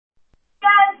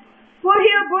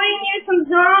get some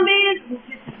zombies.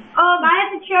 I had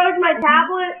to charge my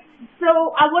tablet,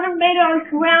 so I would have made it on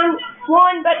round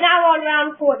 1, but now on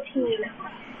round 14.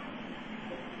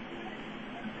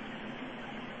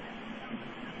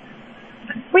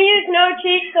 We use no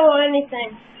cheats or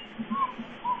anything.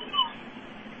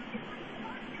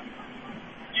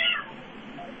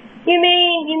 You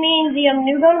mean the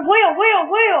new gun?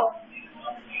 Wheel!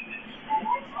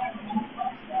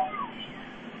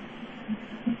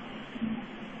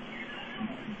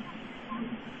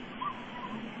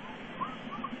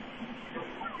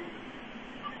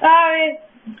 Sorry.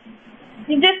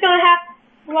 You're just gonna have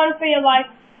to run for your life.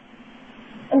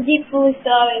 I'm deeply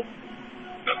sorry.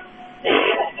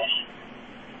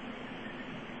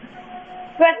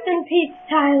 Rest in peace,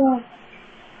 Tyler.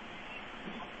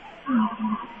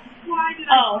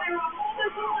 Oh.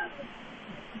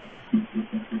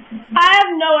 I have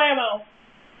no ammo.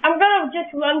 I'm about to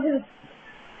just run to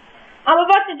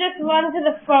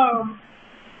the phone.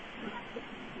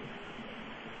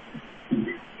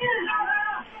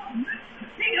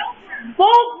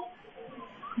 Well,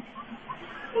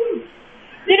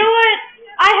 you know what?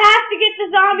 I have to get the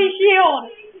zombie shield.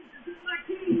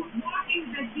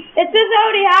 It says I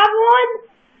already have one?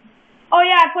 Oh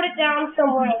yeah, I put it down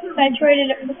somewhere. I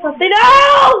traded it for something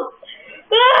else!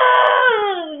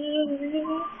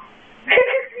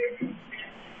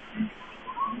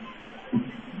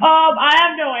 I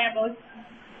have no ammo.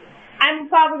 I'm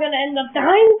probably gonna end up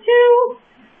dying too.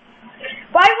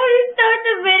 Right when you start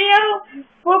the video,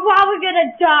 we're probably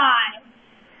gonna die.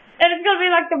 And it's gonna be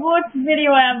like the worst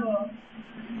video ever.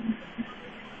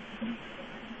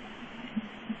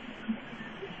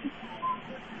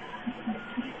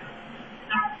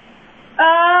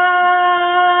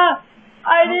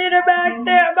 I need a back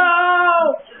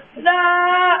ammo!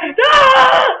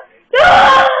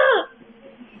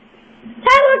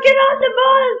 Tyler, get on the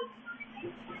bus!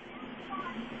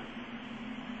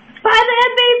 By the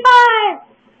MP5!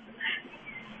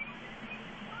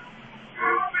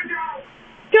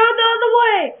 Go the other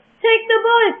way! Take the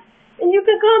bus! And you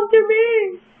can come to me!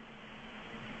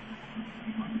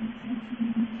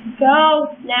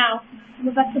 Go! Now. I'm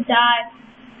about to die.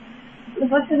 The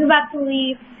bus is about to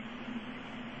leave.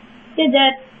 You're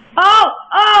dead. Oh!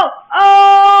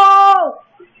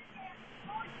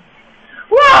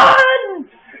 Run!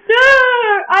 I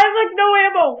have like no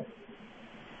ammo.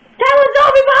 Tyler's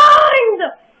zombie behind!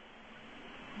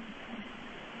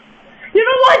 You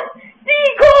know what?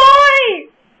 Decoy!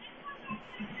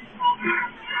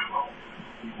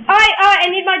 Alright, I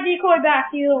need my decoy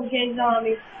back, you little gay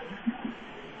zombie.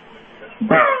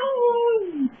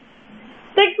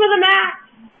 Thanks for the match.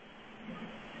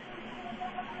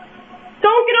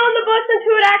 Don't get on the bus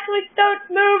until it actually starts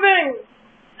moving.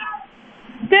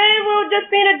 Then we'll just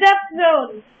be in a death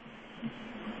zone.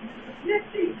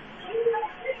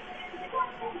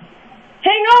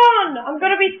 Hang on! I'm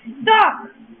gonna be stuck.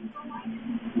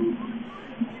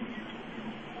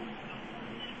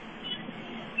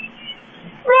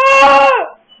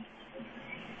 Ah!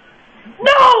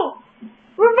 No!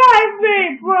 Revive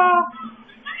me, bro!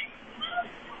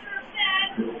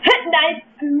 Nice.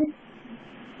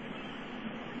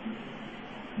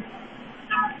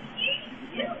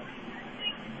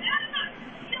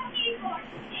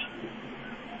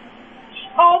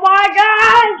 Oh my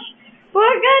gosh! We're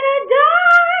gonna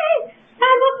die!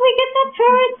 How about we get the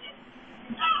turret?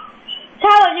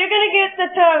 Tyler, you're gonna get the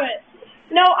turret.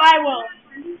 No, I will.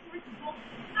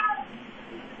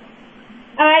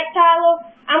 Alright, Tyler,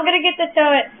 I'm gonna get the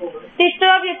turret. Do you still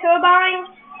have your turbine?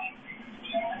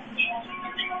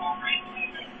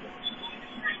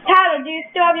 Tyler, do you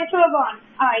still have your turbine?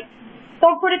 Alright.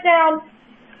 Don't put it down.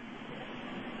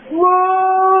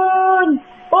 Run!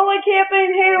 Only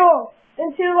camping here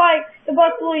until, like, the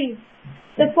bus leaves.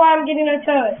 That's why I'm getting a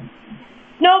turret.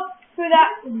 Nope, screw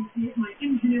that. My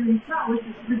engineering prowess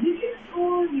is prodigious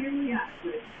or nearly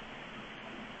accurate.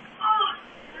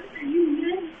 You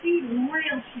men-speed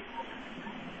rail ship.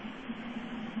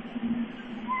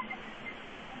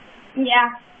 Yeah.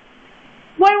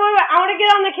 Wait, I want to get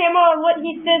on the camera on what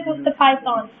he says with the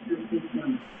python.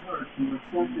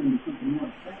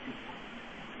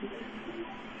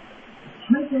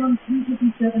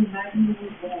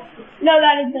 No,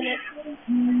 that isn't it.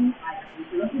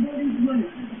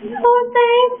 Oh,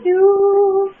 thank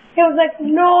you. He was like,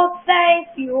 no, thank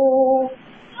you.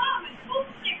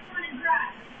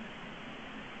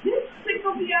 This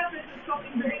signal the evidence of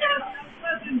something very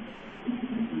unpleasant.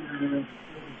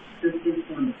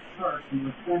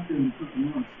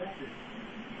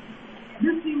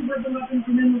 This seems like a weapon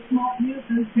from in the small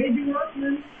uses, paging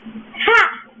workmen. Ha!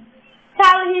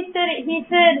 Tyler, he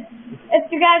said,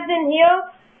 if you guys didn't hear,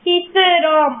 he said,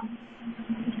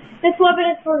 this weapon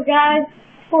is for guys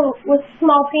with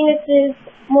small penises,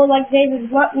 more like David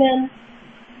Ruttman.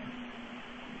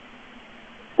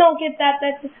 Don't get that,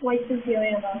 that's just wasted your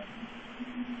ammo.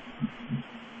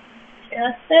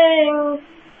 Just saying.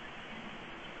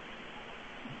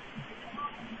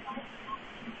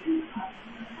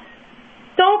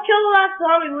 Don't kill the last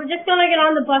zombie, we're just gonna get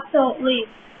on the bus till it leaves.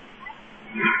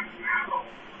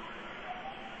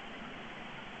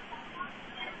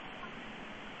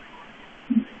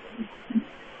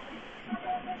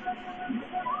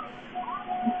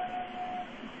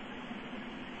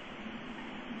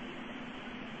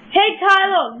 Hey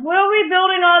Tyler, we're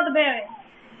rebuilding all the barriers.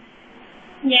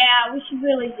 Yeah, we should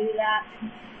really do that.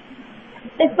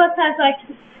 This bus has like...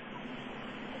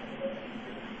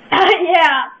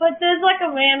 yeah, but there's like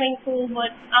a ramming tool,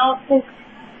 but I don't think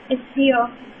it's here.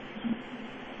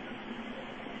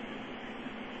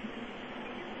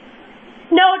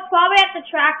 No, it's probably at the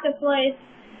tractor place.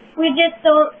 We just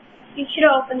don't... You should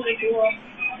open the door.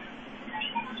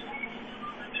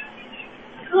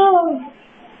 Oh.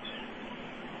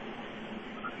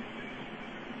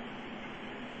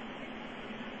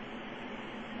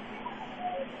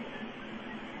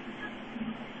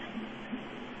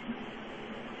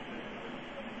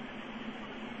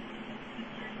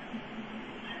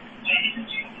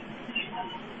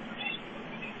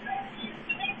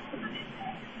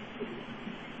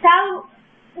 Tyler,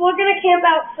 we're gonna camp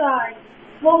outside.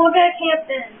 Well, we're gonna camp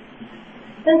in.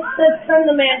 Since the friend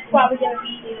of man's probably gonna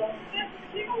be here.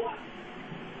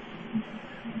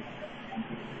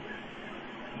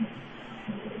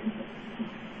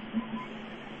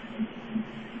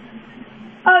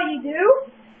 Oh, you do?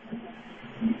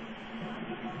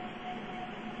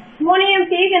 One EMP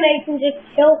grenade can just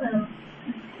kill him.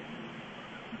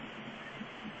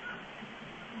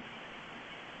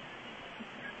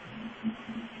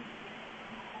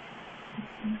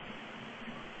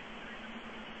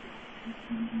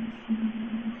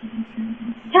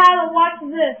 Tyler, watch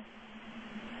this.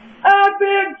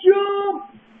 Epic jump!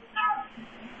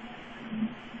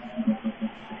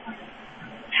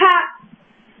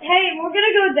 Hey, we're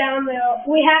gonna go down there.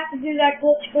 We have to do that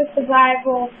glitch for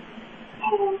survival.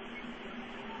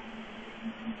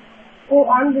 Oh,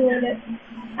 I'm doing it.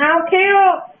 I don't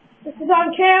care. This is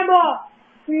on camera.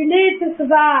 We need to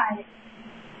survive.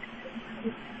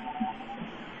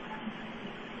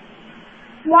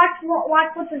 Watch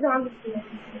what the zombies do.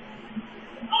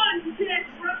 I'm dead,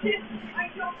 Russian. I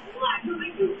don't want to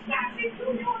make you back into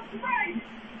your grave.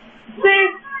 See?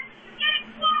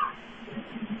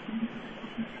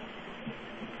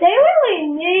 They really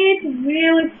need to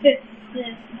really fix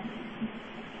this.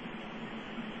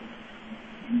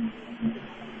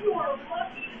 You are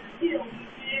lucky to kill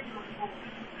everyone.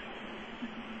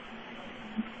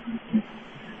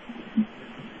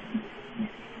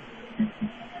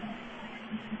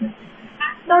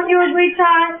 Don't you agree,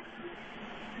 Ty?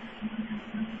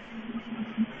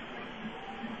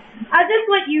 I just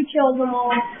let you kill them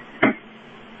all.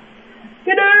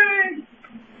 Good night.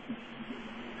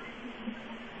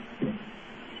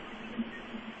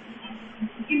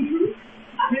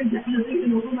 I'm definitely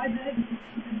been over my bed.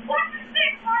 What's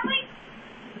this, Harley?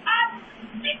 I'm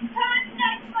 6 times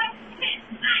nice like this.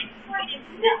 I'm afraid of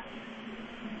nothing.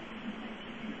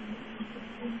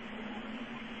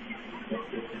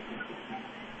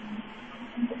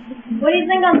 What do you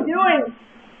think I'm doing?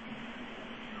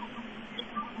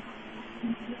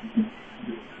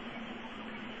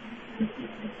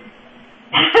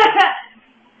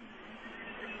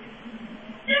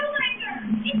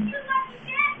 If you lucky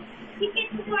that, you get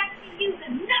to watch me use a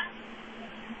nut.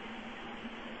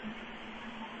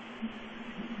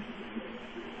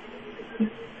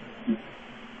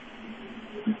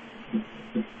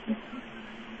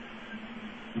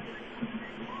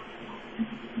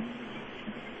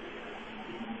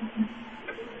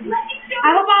 I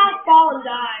hope I don't fall and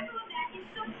die.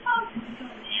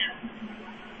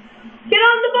 Get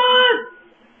on the bus!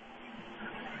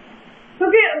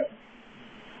 Look at...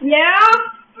 Yeah?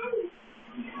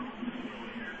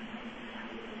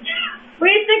 Where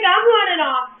do you think I'm running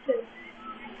off to?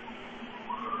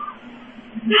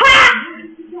 Ha!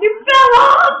 You fell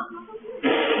off!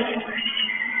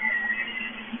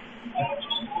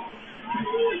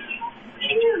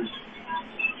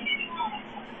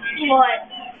 What?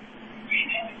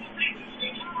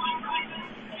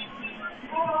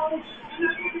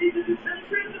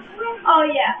 Oh,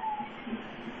 yeah.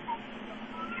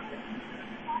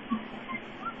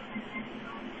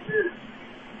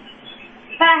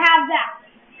 But I have that.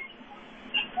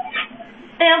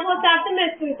 And plus that's the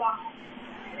mystery box.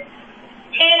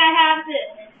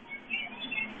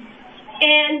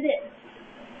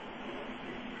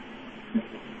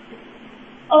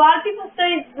 A lot of people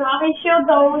say zombie shields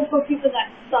are only for people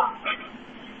that suck.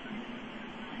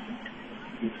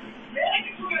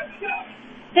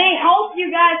 They help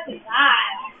you guys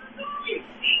survive.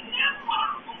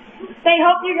 They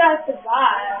help you guys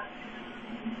survive.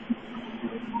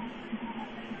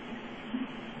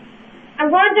 I'm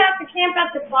going to have to camp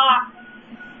at the box.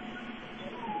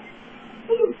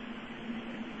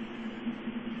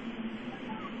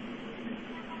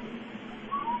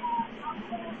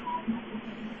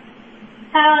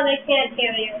 How they can't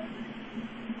kill you.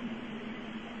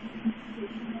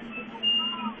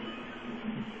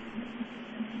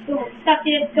 Stuck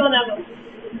it into another.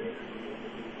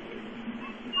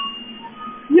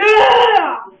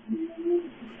 Yeah!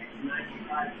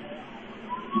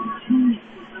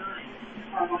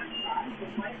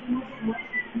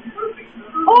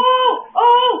 Oh!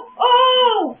 Oh!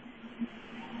 Oh!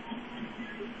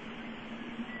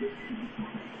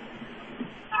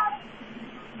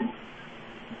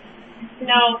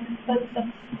 No, that's the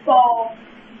ball.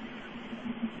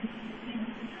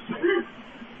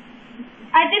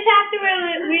 I just have to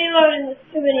reload in this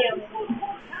video.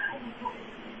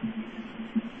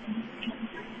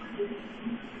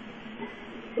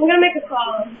 I'm gonna make a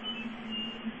call.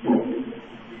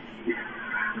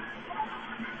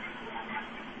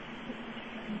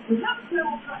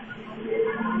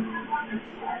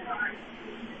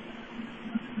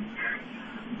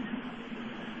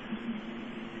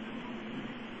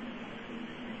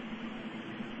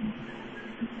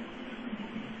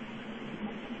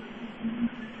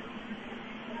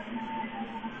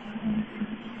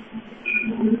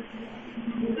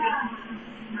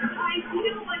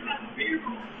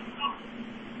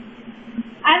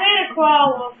 I made a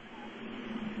crawl.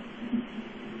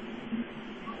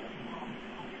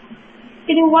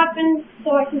 Getting weapons so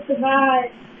I can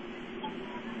survive.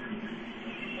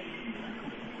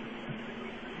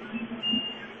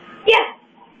 Yes!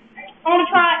 I'm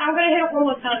gonna hit it one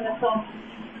more time, that's all.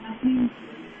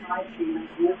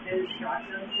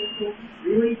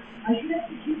 Really? I should have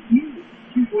to keep you.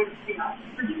 You boys stay out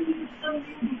for doing some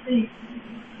new things.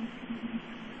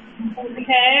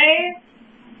 Okay.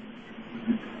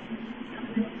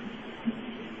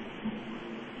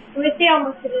 Let me see how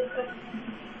much it is.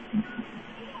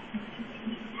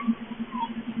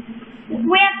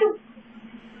 We have to.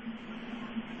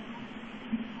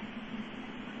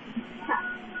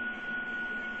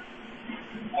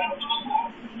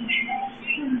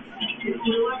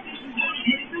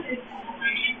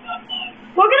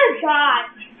 We're gonna die.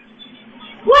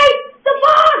 Wait! The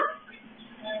box!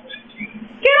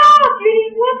 Get off! You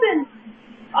need weapons!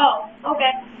 Oh,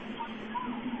 okay.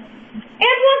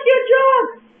 And what's your job?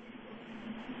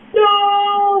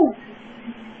 No!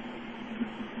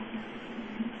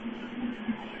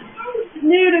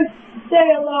 Need to stay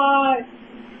alive.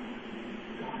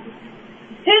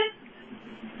 Hit!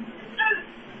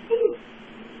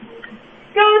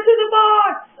 Go to the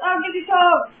box! I'll give you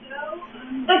cover.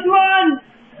 Let's run!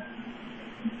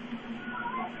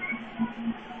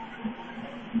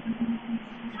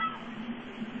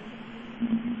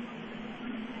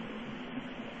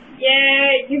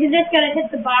 Yeah, you're just gonna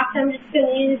hit the box. I'm just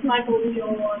gonna use my wheel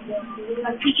on you.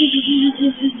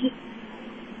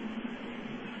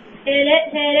 Hit it,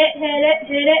 hit it, hit it,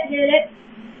 hit it, hit it.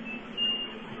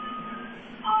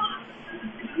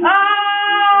 Ah!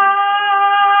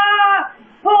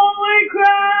 Holy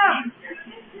crap!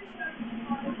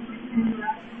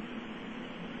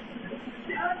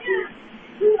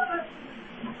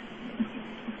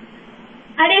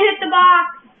 I didn't hit the box.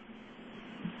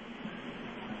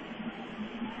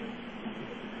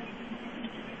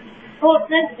 Oh, it's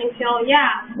this thing, kill.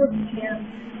 Yeah, of course you can.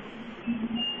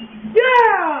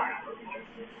 Yeah!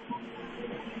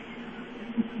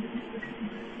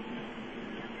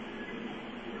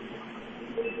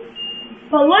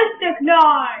 Ballistic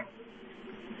knife!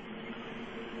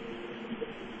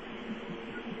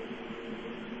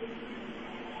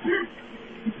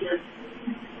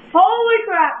 Holy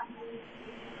crap!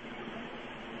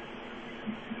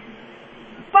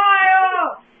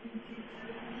 Fire!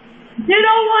 You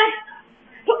know what?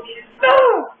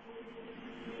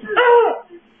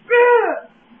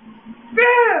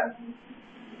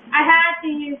 I had to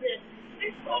use it.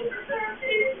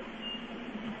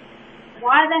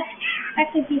 Why the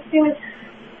heck is he doing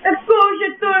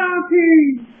exposure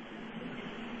therapy?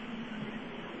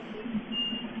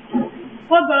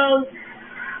 What bones?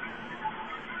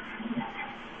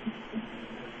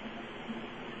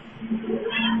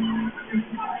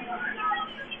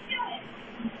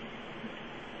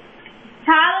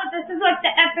 Tyler, this is like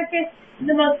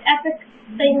the most epic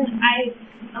thing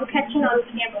I'm catching on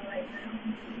camera right now.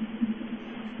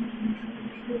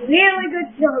 Really good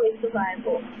zombie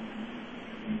survival.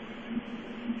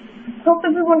 Hope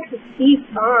everyone can see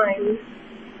fine.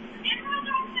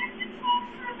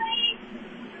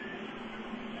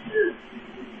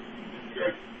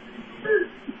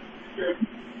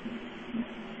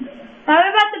 Sorry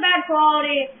about the bad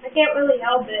quality. I can't really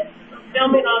help it. I'm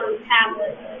filming on a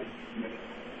tablet.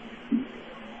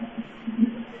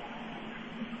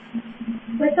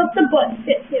 Let's hope the butt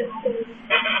fits here soon.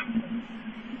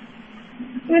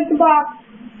 Here's the box.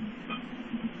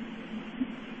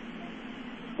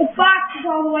 The box is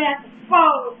all the way at the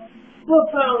phone.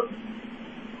 Flip phone.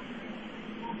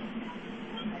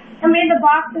 I mean, the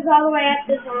box is all the way at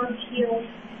the zombie shield.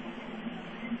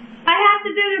 I have to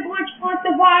do the glitch for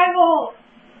survival.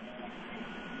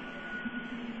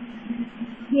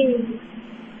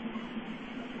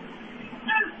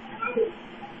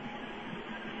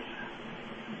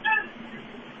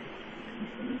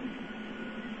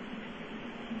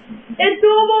 It's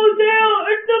almost there.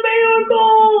 It's the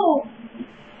miracle.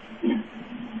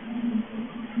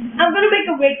 I'm gonna make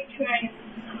a race train.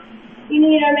 You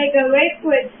need to make a race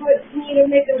train. You need to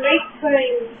make a race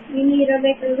train. You need to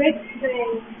make a race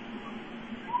train.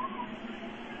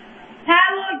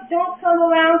 Look, don't come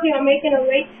around here. I'm making a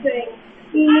race train.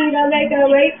 You need to make a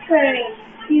race train.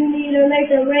 You need to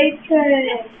make a race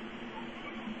train.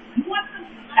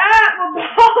 Ah, my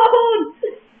bones!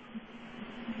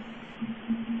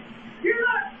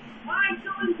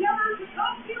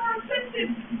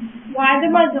 Why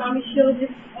did my zombie shield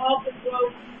just off the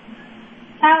throat?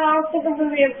 How long took it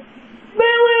from here?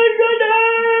 Million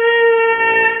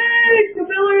eggs! A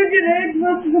million eggs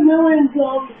versus a million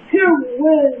zombies. Who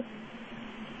wins?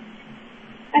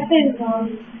 I say the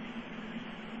zombies.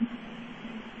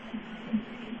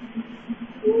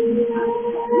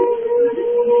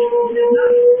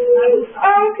 I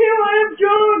don't care, I am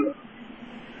drunk!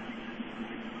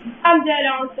 I'm dead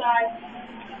outside.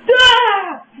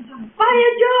 Ah!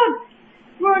 Fire jug!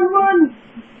 Run, run!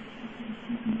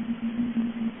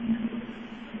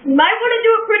 You might want to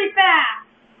do it pretty fast.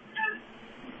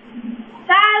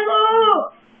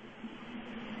 Tyler!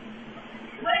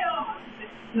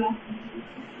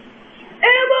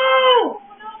 Ammo!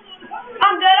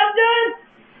 I'm dead, I'm dead!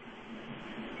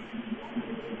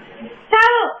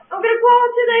 Tyler, I'm gonna call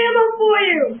to the ammo for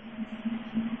you!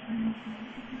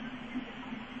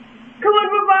 Come on,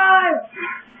 revive!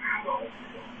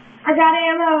 I got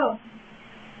ammo!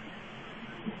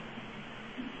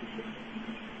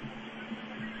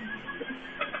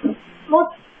 Well,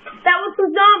 that was the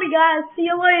zombie, guys. See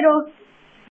you later.